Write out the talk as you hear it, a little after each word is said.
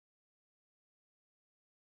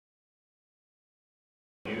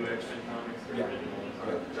X-Men comics, the Yeah. originals.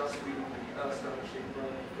 Joss Whedon, Astonishing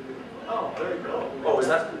Run. Oh, there you go. Oh, is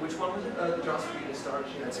that, which one was it? The Joss Whedon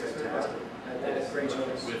Astonishing. That's X-Men. fantastic. That's great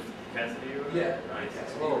choice. With Cassidy or Yeah. Nice.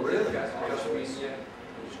 Oh, really? Joss Whedon, yeah.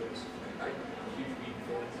 Great choice. I'm a huge Whedon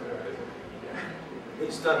fan, so yeah.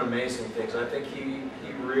 He's done amazing things. I think he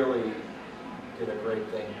really did a great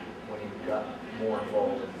thing when he got more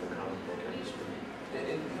involved in the comic book industry.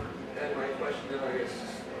 And my question now, I guess,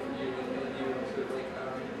 for you and you, so like,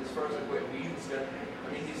 as far as like what Whedon's done, I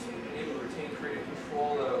mean, he's been able to retain creative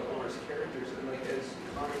control over his characters, and like as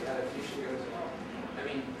comic adaptation goes, I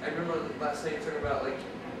mean, I remember last night you were talking about like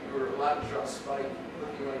you were allowed to draw Spike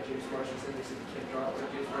looking like James Marsden, and they said you can't draw it like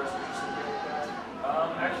James Marsden or something like that.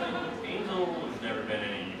 Actually, Angel has never been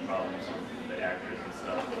any problems with the actors and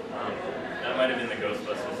stuff. That might have been the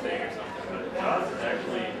Ghostbusters thing or something, but Jaws is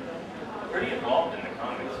actually pretty involved in the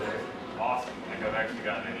comics. It's awesome. Like I've actually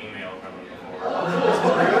gotten an email from him before.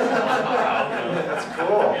 That's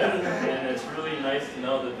cool. Yeah, and it's really nice to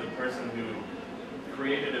know that the person who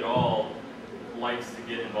created it all likes to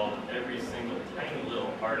get involved in every single tiny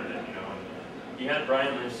little part of it, you know. And he had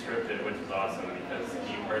Brian Lynch scripted, which was awesome because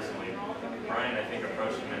he personally, Brian I think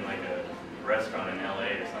approached him in like a restaurant in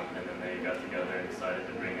LA or something, and they got together and decided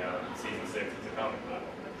to bring out season 6 as a comic book.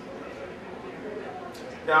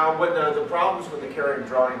 Now, what the problems with the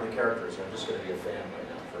drawing the characters, I'm just going to be a fan right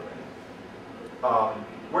now for a minute.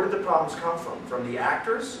 Where did the problems come from? From the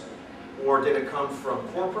actors? Or did it come from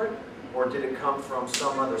corporate? Or did it come from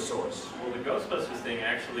some other source? Well, the Ghostbusters thing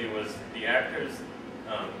actually was the actors,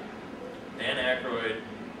 Dan Aykroyd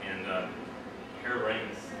and Harold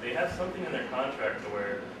Ramis, they have something in their contract to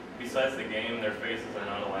where, besides the game, their faces are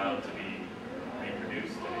not allowed to be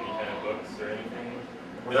reproduced in any kind of books or anything.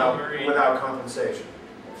 Without compensation.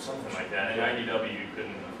 Something like that. And IDW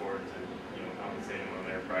couldn't afford to, compensate them on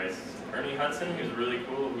their price. Ernie Hudson, who's really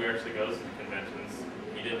cool, who actually goes to the conventions,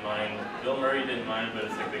 he didn't mind. Bill Murray didn't mind, but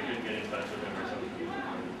it's like they couldn't get in touch with him or something.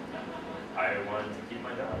 I wanted to keep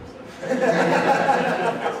my job, so.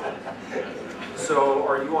 So,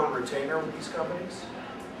 are you on retainer with these companies?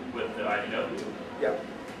 With the IDW? Yeah.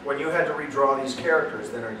 When you had to redraw these characters,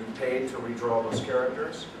 then are you paid to redraw those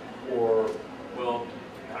characters? Or? Well,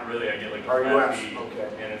 not really. I get like a flat fee, okay.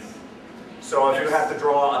 And it's. So if you have to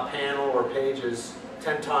draw a panel or pages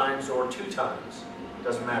 10 times or 2 times, it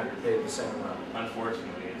doesn't matter. You're paid the same amount.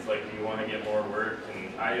 Unfortunately, it's like you want to get more work,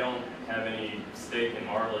 and I don't have any stake in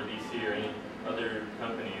Marvel or DC or any other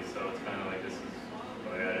companies, so it's kind of like this is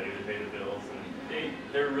what I gotta do to pay the bills. And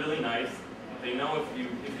they're really nice. They know if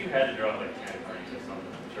you had to draw like 10 cards or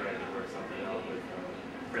something, I'm sure I could work something out with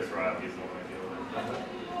Chris Rob. He's the one I deal with.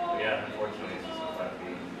 But yeah, unfortunately, it's just a flat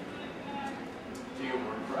fee. Do you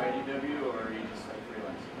work for IDW or are you just like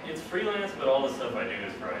freelance? It's freelance, but all the stuff I do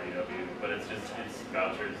is for IDW. But it's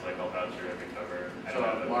vouchers, like I'll voucher every cover. I don't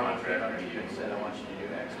have a Marvel contract or came up to you and anything. said, I want you to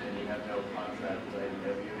do X-Men, you have no contract with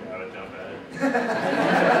IDW. I would jump at it.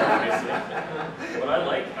 Obviously. But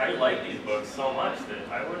I like these books so much that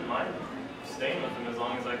I wouldn't mind staying with them as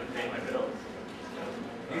long as I could pay my bills.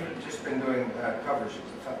 You've just been doing covers.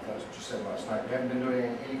 That's what you said last night. You haven't been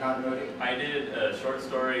doing any continuity? I did a short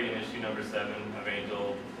story in issue number 7 of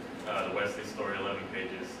Angel, the Wesley story, 11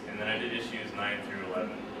 pages, and then I did issues 9 through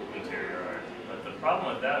 11, interior art. But the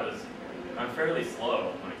problem with that was I'm fairly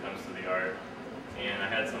slow when it comes to the art, and I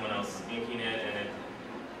had someone else inking it, and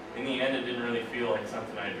in the end it didn't really feel like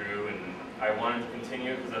something I drew, and I wanted to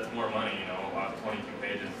continue because that's more money, off 22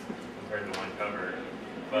 pages compared to one cover.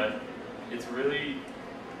 But it's really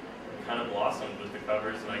kind of blossomed with the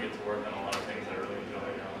covers, and I get to work on a lot of things I really enjoy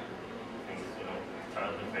now. Things,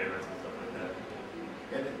 childhood favorites and stuff like that.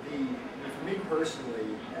 And for me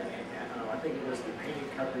personally, I think it was the painted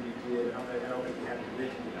cover you did. I don't think you have it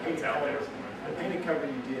written. The painted cover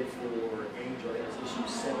you did for Angel, it was issue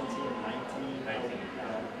 17 and 19. 19.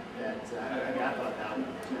 I thought that one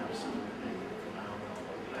was absolutely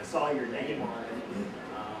phenomenal. I saw your name on it when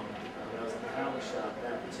I was at the comic shop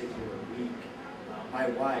that particular week. My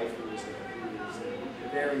wife, who was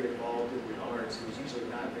very involved in the arts, who was usually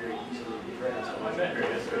not very easily impressed. I met her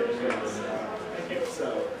yesterday. Thank you.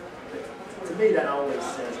 So, to me, that always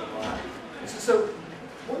says a lot. So,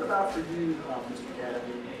 what about for you, Mr. Katt?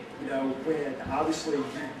 When obviously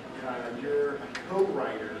you're a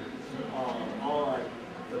co-writer on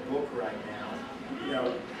the book right now,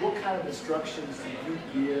 what kind of instructions do you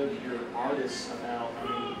give your artists about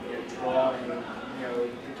drawing, the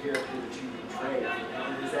character that you portray?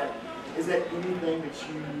 Is that anything that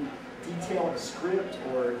you detail in a script,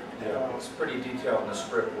 or? Yeah, it's pretty detailed in the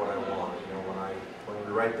script what I want. When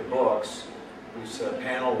we write the books, we set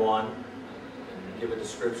panel 1 and give a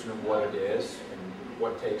description of what it is, and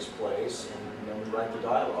what takes place, and then we write the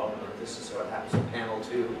dialogue. And this is what happens in panel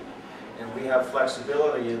 2. And we have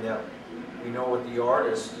flexibility in that we know what the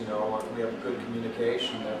artist, you know, we have good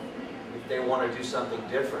communication that if they want to do something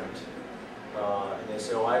different, and they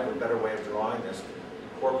say, oh, I have a better way of drawing this,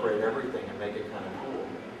 incorporate everything and make it kind of cool,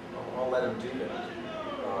 I'll let them do that.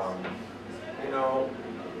 You know,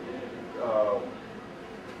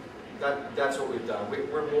 that's what we've done.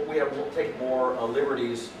 We'll take more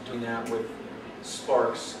liberties doing that with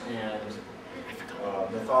Sparks and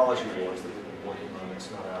Mythology Wars that we've been working on. It's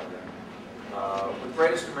not out yet. With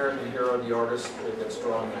Greatest American Hero, the artist that's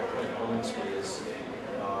drawing that, COMICFEST, is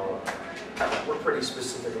we're pretty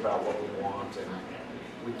specific about what we want, and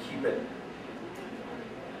we keep the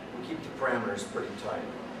parameters pretty tight.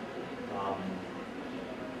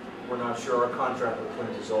 We're not sure, our contract with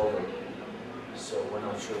Clint is over, so we're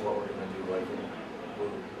not sure what we're going to do. Like,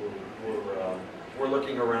 we're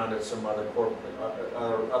looking around at some other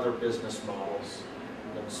other business models.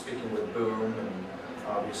 I'm speaking with Boom, and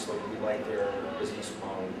obviously we like their business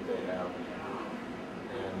model that they have.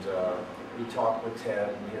 And we talked with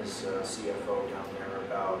Ted and his CFO down there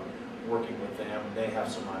about working with them. They have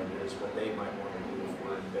some ideas what they might want to do if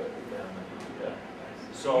we're in bed with them. Yeah.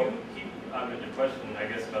 So the question, I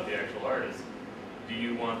guess, about the actual artist, do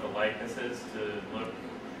you want the likenesses to look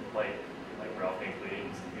like Ralph Hinckley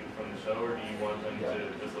from the show, or do you want them to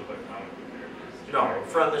just look like comic book characters? no,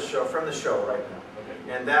 from the show right now. Okay.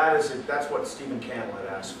 And that's what Stephen Cannell had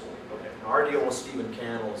asked for. Okay. And our deal with Stephen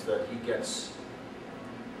Cannell is that he gets,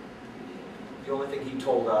 the only thing he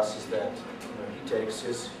told us is that he takes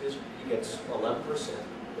he gets 11% of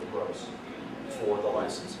the gross for the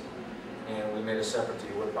licensing. And we made a separate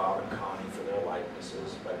deal with Bob and Connie for their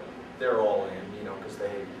likenesses, but they're all in, because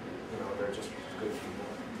they're just good people.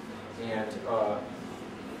 And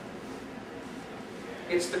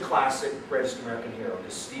it's the classic Greatest American Hero,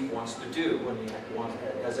 because Steve wants to do, and he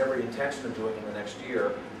has every intention of doing in the next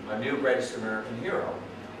year, a new Greatest American Hero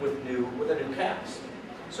with a new cast.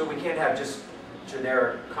 So we can't have just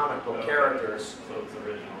generic comic book characters. So it's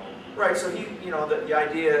original. Right, so the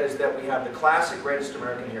idea is that we have the classic Greatest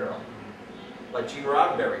American Hero, like Gene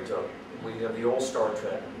Roddenberry took. We have the old Star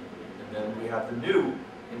Trek, and then we have the new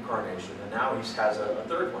incarnation, and now he has a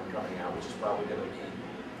third one coming out, which is probably going to be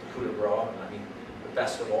the coup de grace. I mean, the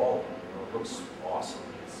best of all of them. It looks awesome.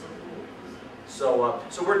 So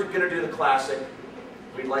we're going to do the classic.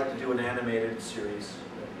 We'd like to do an animated series,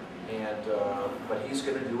 and but he's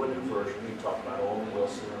going to do a new version. We talked about Owen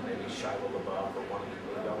Wilson, or maybe Shia LaBeouf, or one of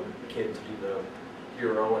the young kid to do the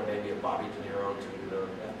hero, and maybe a Bobby De Niro to do the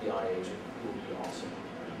FBI agent. It would be awesome.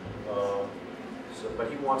 But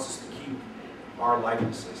he wants us to keep our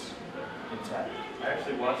likenesses intact. I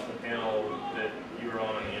actually watched the panel that you were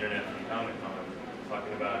on the internet from Comic-Con,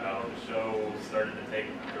 talking about how the show started to take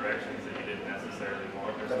directions that you didn't necessarily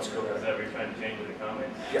want. That's correct. Is that what you're trying to change in the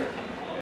comics? Yeah.